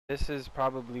This is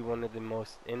probably one of the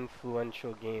most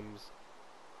influential games,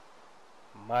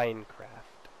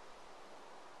 Minecraft.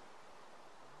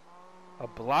 A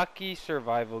blocky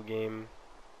survival game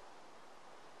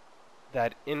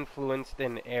that influenced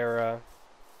an era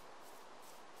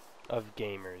of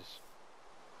gamers.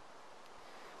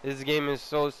 This game is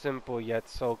so simple yet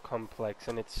so complex,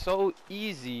 and it's so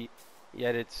easy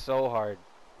yet it's so hard.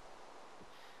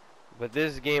 But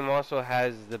this game also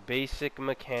has the basic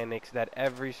mechanics that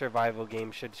every survival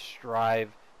game should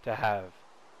strive to have.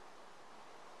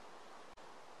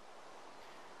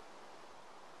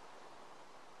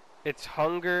 It's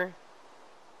hunger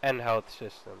and health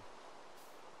system.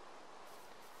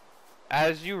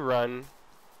 As you run,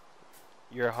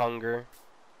 your hunger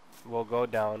will go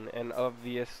down, and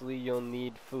obviously you'll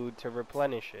need food to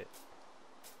replenish it.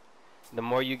 The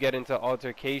more you get into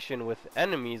altercation with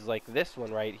enemies like this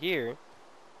one right here,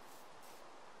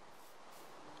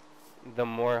 the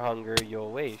more hunger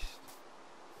you'll waste.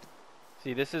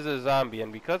 See, this is a zombie,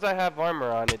 and because I have armor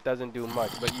on, it doesn't do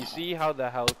much, but you see how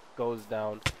the health goes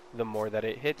down the more that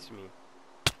it hits me.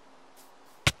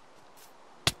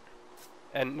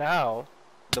 And now,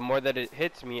 the more that it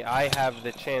hits me, I have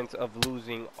the chance of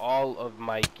losing all of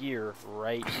my gear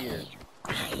right here.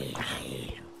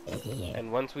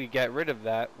 And once we get rid of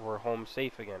that, we're home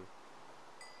safe again.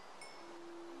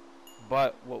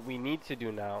 But what we need to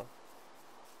do now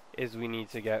is we need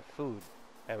to get food,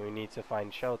 and we need to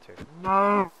find shelter.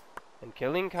 And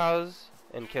killing cows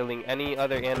and killing any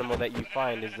other animal that you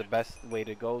find is the best way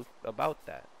to go about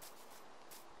that.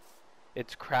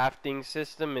 Its crafting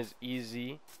system is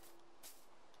easy.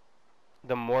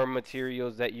 The more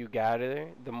materials that you gather,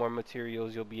 the more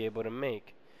materials you'll be able to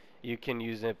make. You can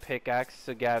use a pickaxe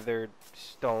to gather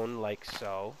stone like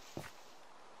so.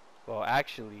 Well,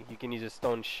 actually, you can use a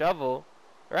stone shovel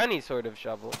or any sort of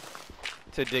shovel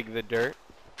to dig the dirt.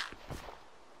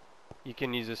 You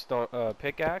can use a stone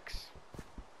pickaxe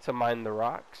to mine the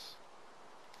rocks.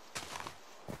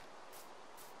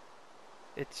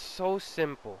 It's so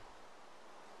simple,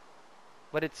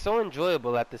 but it's so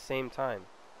enjoyable at the same time,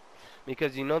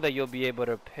 because you know that you'll be able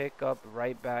to pick up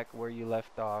right back where you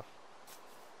left off,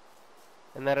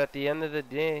 and that at the end of the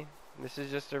day, this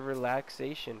is just a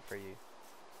relaxation for you.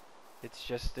 It's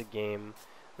just a game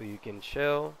where you can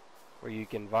chill, where you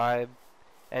can vibe,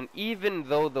 and even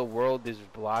though the world is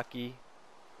blocky,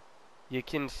 you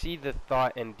can see the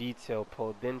thought and detail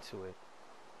pulled into it.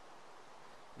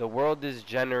 The world is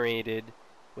generated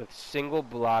with single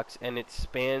blocks, and it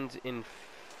spans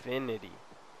infinity.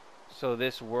 So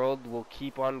this world will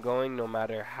keep on going no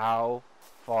matter how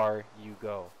far you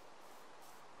go.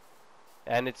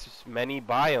 And its many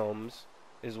biomes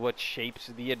is what shapes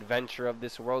the adventure of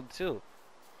this world too.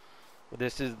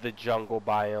 This is the jungle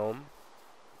biome.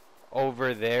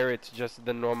 Over there it's just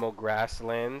the normal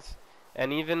grasslands.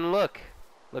 And even look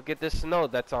at the snow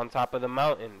that's on top of the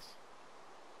mountains.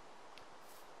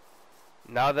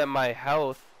 Now that my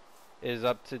health is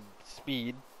up to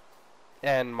speed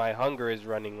and my hunger is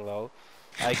running low,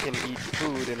 I can eat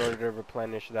food in order to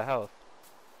replenish the health.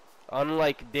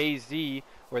 Unlike DayZ,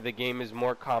 where the game is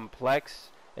more complex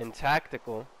and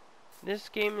tactical, this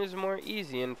game is more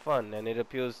easy and fun, and it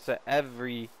appeals to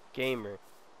every gamer.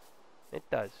 It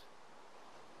does.